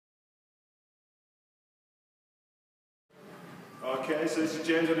Okay, so this is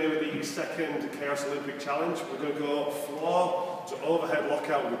James on here with the second Chaos Olympic Challenge. We're going to go floor to overhead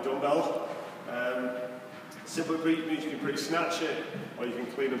lockout with dumbbell. Simply means you can pretty snatch it, or you can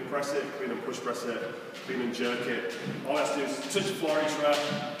clean and press it, clean and push press it, clean and jerk it. All you have to do is touch the floor each rep,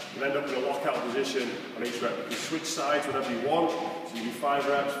 and end up in a lockout position on each rep. You can switch sides whenever you want, so you do 5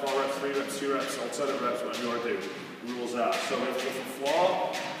 reps, 4 reps, 3 reps, 2 reps, alternate reps, whatever you want to do. The rules are, so we have to go from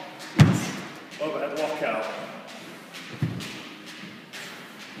floor, overhead lockout.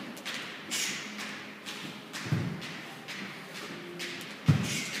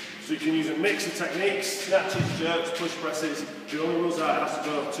 So you can use a mix of techniques, snatches, jerks, push presses. The only rules are it has to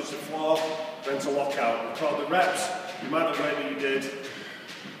go touch the floor, then to lockout. Record the reps, the amount of weight that you did,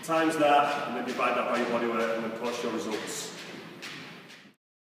 times that, and then divide that by your body weight, and then post your results.